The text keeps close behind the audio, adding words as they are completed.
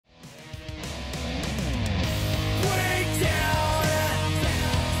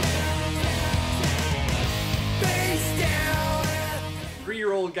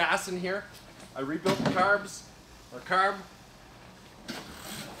gas in here. I rebuilt the carb,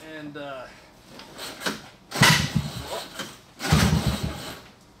 and gotta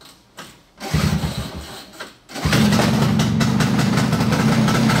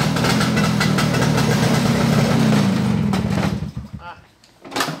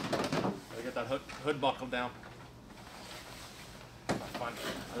get that hood buckled down. Fun.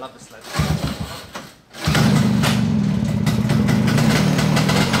 I love the sled.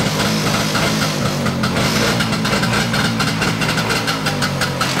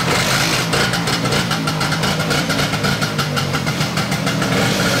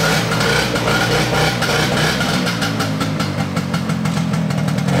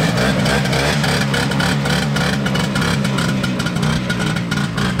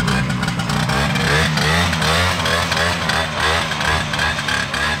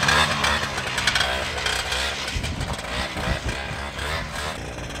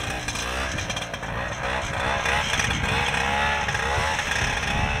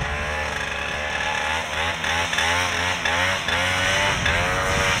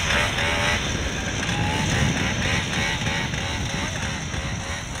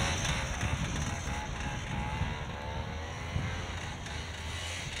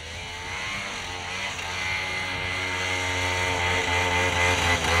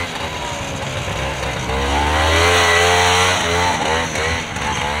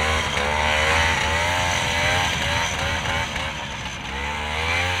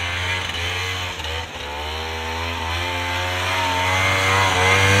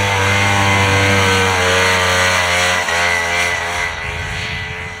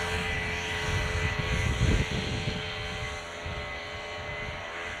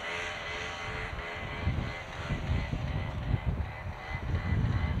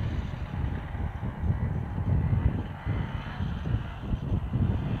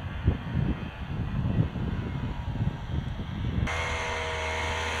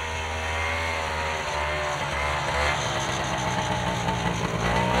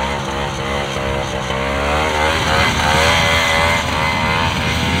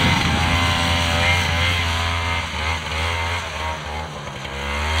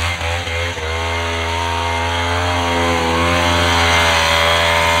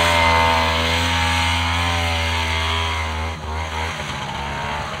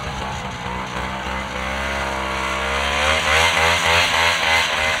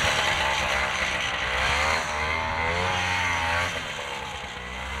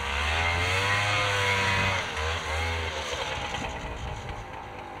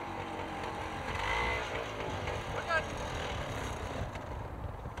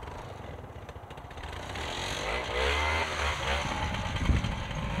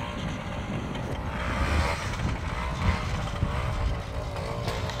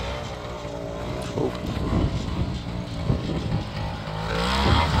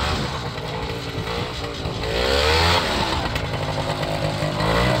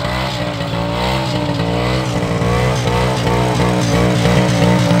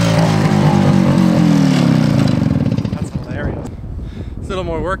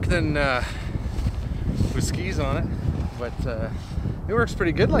 More work than with skis on it, but it works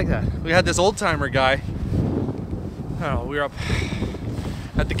pretty good like that. We had this old timer guy. We were up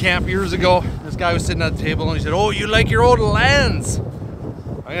at the camp years ago. This guy was sitting at the table and he said, "Oh, you like your old lands?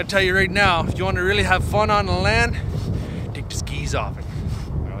 I'm gonna tell you right now, if you want to really have fun on the land, take the skis off it."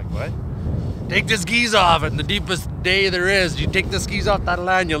 I'm like, "What?" "Take the skis off it. The deepest day there is, you take the skis off that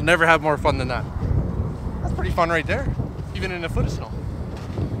land, you'll never have more fun than that." That's pretty fun right there, even in a foot of snow.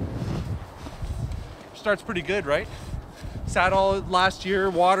 Starts pretty good, right? Sat all last year,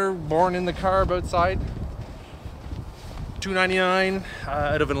 water born in the carb outside. $2.99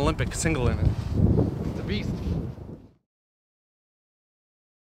 out of an Olympic single in it. It's a beast.